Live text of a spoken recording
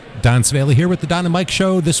Don Svela here with the Don and Mike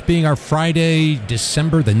Show, this being our Friday,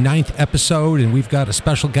 December the 9th episode, and we've got a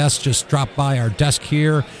special guest just dropped by our desk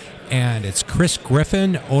here, and it's Chris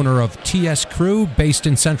Griffin, owner of TS Crew, based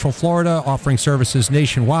in Central Florida, offering services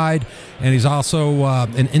nationwide, and he's also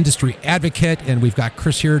an industry advocate, and we've got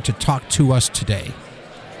Chris here to talk to us today.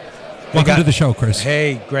 Welcome to the show, Chris.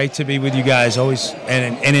 Hey, great to be with you guys, always,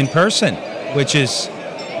 and in person, which is,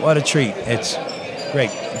 what a treat. It's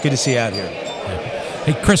great. Good to see you out here.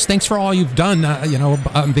 Hey, Chris, thanks for all you've done,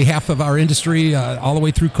 on behalf of our industry, all the way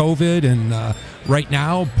through COVID and right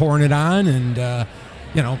now pouring it on. And,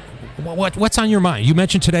 what's on your mind? You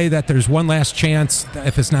mentioned today that there's one last chance.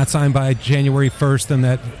 If it's not signed by January 1st, then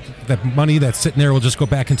that money that's sitting there will just go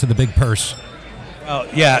back into the big purse. Well,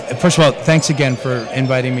 yeah, first of all, thanks again for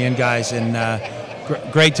inviting me in, guys. And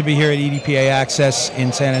great to be here at EDPA Access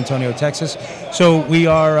in San Antonio, Texas. So we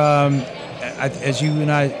are... as you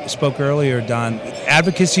and I spoke earlier, Don,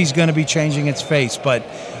 advocacy is going to be changing its face, but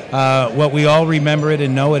what we all remember it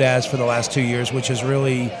and know it as for the last 2 years, which is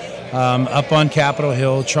really up on Capitol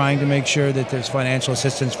Hill, trying to make sure that there's financial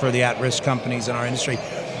assistance for the at-risk companies in our industry.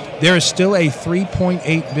 There is still a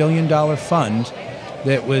 $3.8 billion fund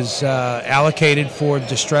that was allocated for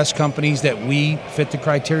distressed companies that we fit the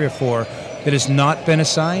criteria for, that has not been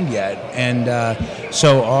assigned yet. And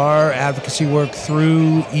so our advocacy work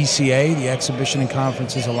through ECA, the Exhibition and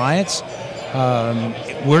Conferences Alliance,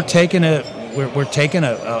 we're taking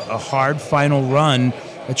a hard final run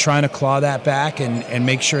at trying to claw that back and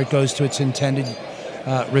make sure it goes to its intended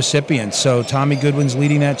recipients. So Tommy Goodwin's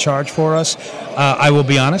leading that charge for us. I will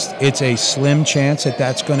be honest, it's a slim chance that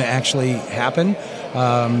that's going to actually happen.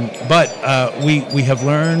 But we have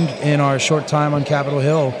learned in our short time on Capitol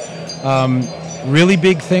Hill, really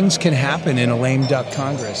big things can happen in a lame duck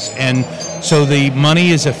Congress. And so the money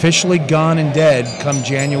is officially gone and dead come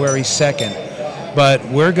January 2nd. But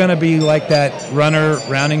we're going to be like that runner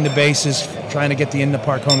rounding the bases, trying to get the in the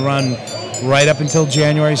park home run right up until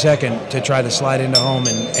January 2nd to try to slide into home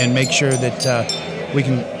and make sure that we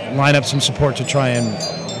can line up some support to try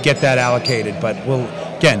and get that allocated. But we'll,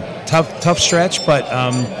 again, tough stretch, but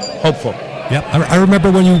hopeful. Yep. I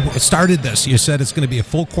remember when you started this, you said it's going to be a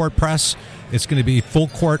full court press. It's going to be full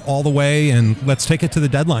court all the way, and let's take it to the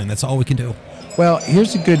deadline. That's all we can do. Well,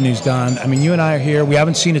 here's the good news, Don. I mean, you and I are here. We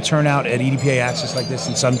haven't seen a turnout at EDPA Access like this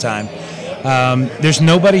in some time. There's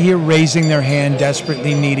nobody here raising their hand,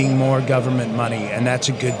 desperately needing more government money, and that's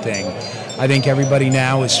a good thing. I think everybody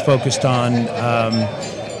now is focused on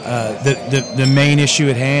the main issue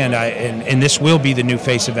at hand, and this will be the new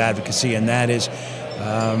face of advocacy, and that is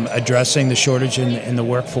addressing the shortage in the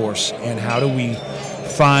workforce, and how do we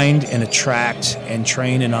find and attract and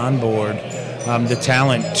train and onboard the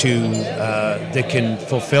talent that can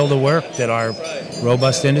fulfill the work that our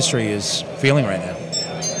robust industry is feeling right now.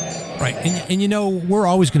 Right, and we're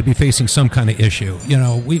always going to be facing some kind of issue.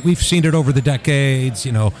 We've seen it over the decades.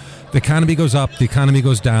 The economy goes up, the economy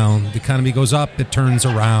goes down, the economy goes up, it turns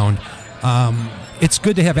around. It's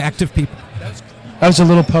good to have active people. That was a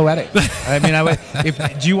little poetic. I mean, I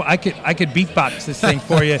could beatbox this thing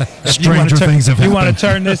for you. Stranger things have happened. You want to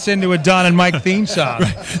turn this into a Don and Mike theme song?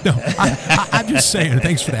 Right. No, I'm just saying.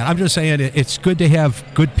 Thanks for that. I'm just saying it's good to have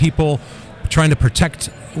good people trying to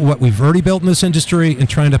protect what we've already built in this industry and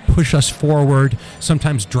trying to push us forward.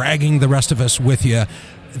 Sometimes dragging the rest of us with you.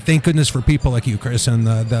 Thank goodness for people like you, Chris, and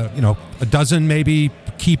a dozen maybe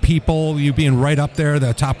key people. You being right up there,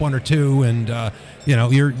 the top one or two, and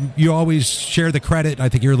you always share the credit. I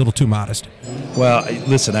think you're a little too modest. Well,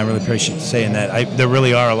 listen, I really appreciate you saying that. There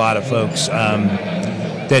really are a lot of folks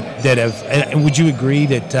that have. And would you agree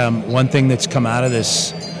that one thing that's come out of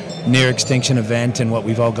this near extinction event and what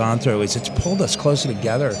we've all gone through is it's pulled us closer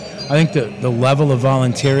together? I think the level of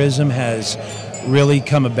volunteerism has really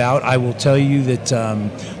come about. I will tell you that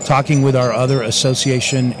talking with our other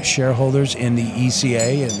association shareholders in the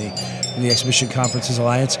ECA and the Exhibition Conferences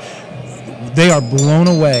Alliance, they are blown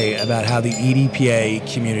away about how the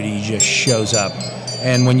EDPA community just shows up.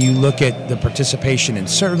 And when you look at the participation in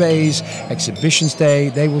surveys, Exhibitions Day,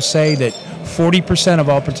 they will say that 40% of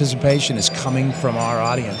all participation is coming from our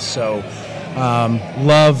audience. So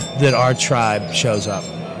love that our tribe shows up.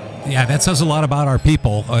 Yeah, that says a lot about our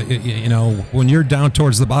people. When you're down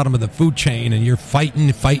towards the bottom of the food chain and you're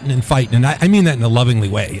fighting, and I mean that in a lovingly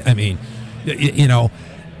way. I mean, we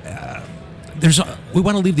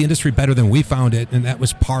want to leave the industry better than we found it, and that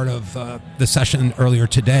was part of the session earlier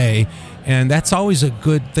today. And that's always a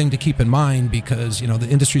good thing to keep in mind because, the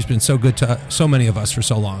industry's been so good to so many of us for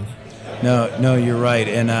so long. No, you're right.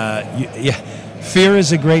 And, fear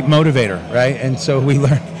is a great motivator, right? And so we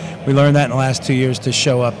learned that in the last 2 years to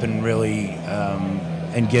show up and really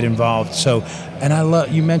and get involved. So, and I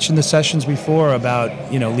love, you mentioned the sessions before about,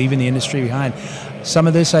 leaving the industry behind. Some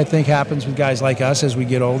of this, I think, happens with guys like us as we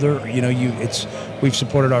get older. We've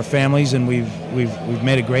supported our families, and we've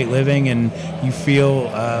made a great living, and you feel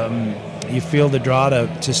the draw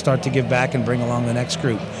to start to give back and bring along the next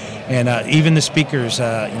group. And even the speakers,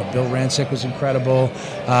 Bill Rancic was incredible.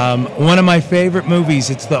 One of my favorite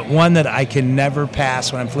movies, it's the one that I can never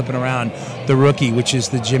pass when I'm flipping around, The Rookie, which is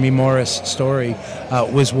the Jimmy Morris story,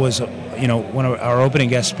 was one of our opening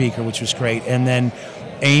guest speaker, which was great. And then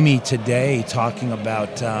Amy today talking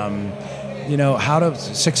about how to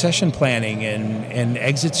succession planning and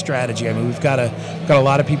exit strategy. I mean, we've got a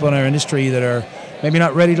lot of people in our industry that are maybe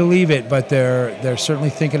not ready to leave it, but they're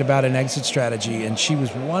certainly thinking about an exit strategy. And she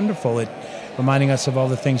was wonderful at reminding us of all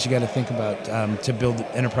the things you got to think about to build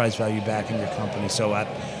enterprise value back in your company. So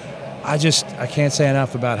I can't say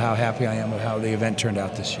enough about how happy I am with how the event turned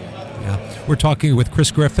out this year. Yeah, we're talking with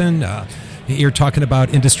Chris Griffin. You're talking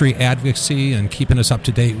about industry advocacy and keeping us up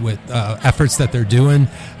to date with efforts that they're doing.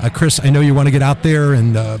 Chris, I know you want to get out there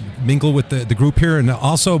and mingle with the group here. And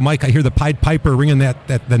also, Mike, I hear the Pied Piper ringing that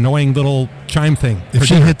annoying little chime thing. If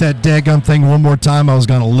she hit that daggum thing one more time, I was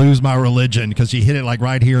going to lose my religion because she hit it like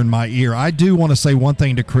right here in my ear. I do want to say one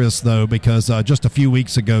thing to Chris, though, because just a few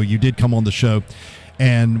weeks ago, you did come on the show.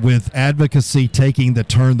 And with advocacy taking the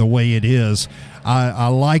turn the way it is, I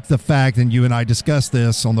like the fact, and you and I discussed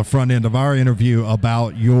this on the front end of our interview,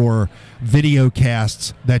 about your video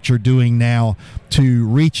casts that you're doing now to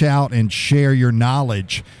reach out and share your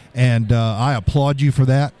knowledge. And I applaud you for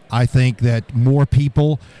that. I think that more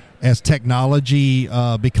people, as technology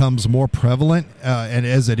becomes more prevalent, and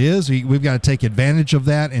as it is, we've got to take advantage of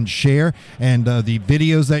that and share. And the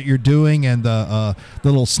videos that you're doing and the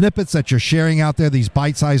little snippets that you're sharing out there, these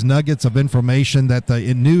bite-sized nuggets of information that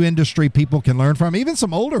the new industry people can learn from, even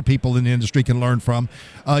some older people in the industry can learn from.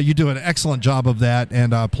 You do an excellent job of that,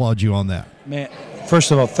 and I applaud you on that. Man,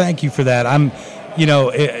 first of all, thank you for that.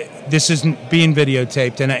 This isn't being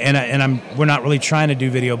videotaped, and we're not really trying to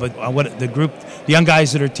do video, but what the young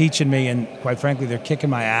guys that are teaching me, and quite frankly, they're kicking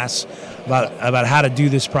my ass about how to do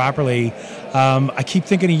this properly. I keep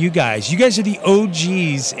thinking of you guys. You guys are the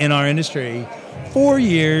OGs in our industry. 4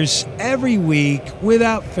 years, every week,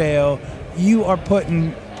 without fail, you are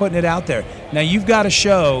putting it out there. Now you've got a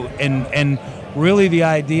show, and really the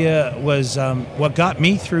idea was what got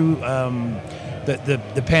me through.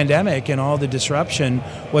 The pandemic and all the disruption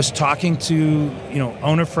was talking to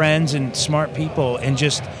owner friends and smart people and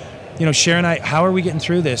just sharing how are we getting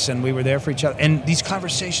through this, and we were there for each other, and these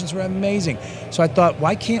conversations were amazing. So I thought,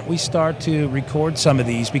 why can't we start to record some of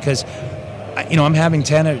these, because I'm having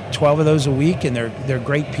 10 or 12 of those a week, and they're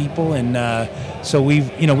great people. And so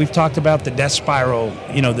we've talked about the death spiral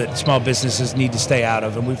that small businesses need to stay out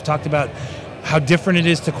of, and we've talked about how different it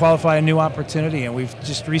is to qualify a new opportunity, and we've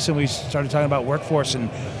just recently started talking about workforce and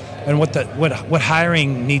what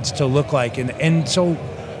hiring needs to look like, and so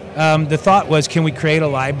the thought was, can we create a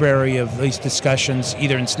library of these discussions,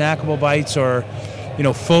 either in snackable bites or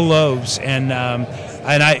full loaves? And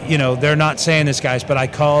I they're not saying this, guys, but I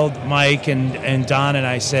called Mike and Don and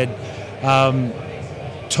I said,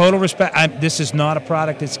 total respect. This is not a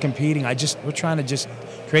product that's competing. We're trying to just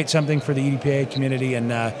create something for the EDPA community,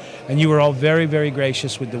 and you were all very, very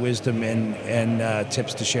gracious with the wisdom and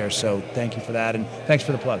tips to share. So thank you for that, and thanks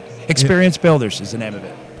for the plug. Experience Builders is the name of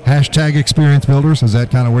it. Hashtag Experience Builders. Is that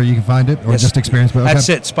kind of where you can find it, or just Experience Builders? That's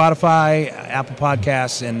it. Spotify, Apple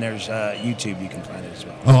Podcasts, and there's YouTube. You can find it as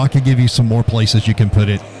well. Oh, I could give you some more places you can put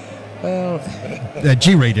it. Well,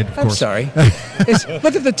 G-rated, of course. I'm sorry.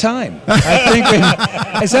 Look at the time. I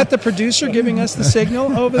think is that the producer giving us the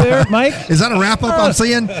signal over there, Mike? Is that a wrap-up I'm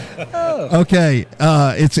seeing? Okay.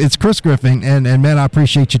 It's Chris Griffin, and man, I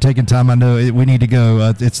appreciate you taking time. I know we need to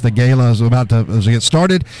go. It's the gala is about to get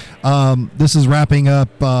started. This is wrapping up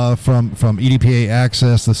from EDPA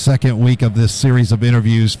Access, the second week of this series of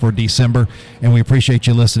interviews for December, and we appreciate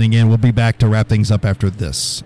you listening in. We'll be back to wrap things up after this.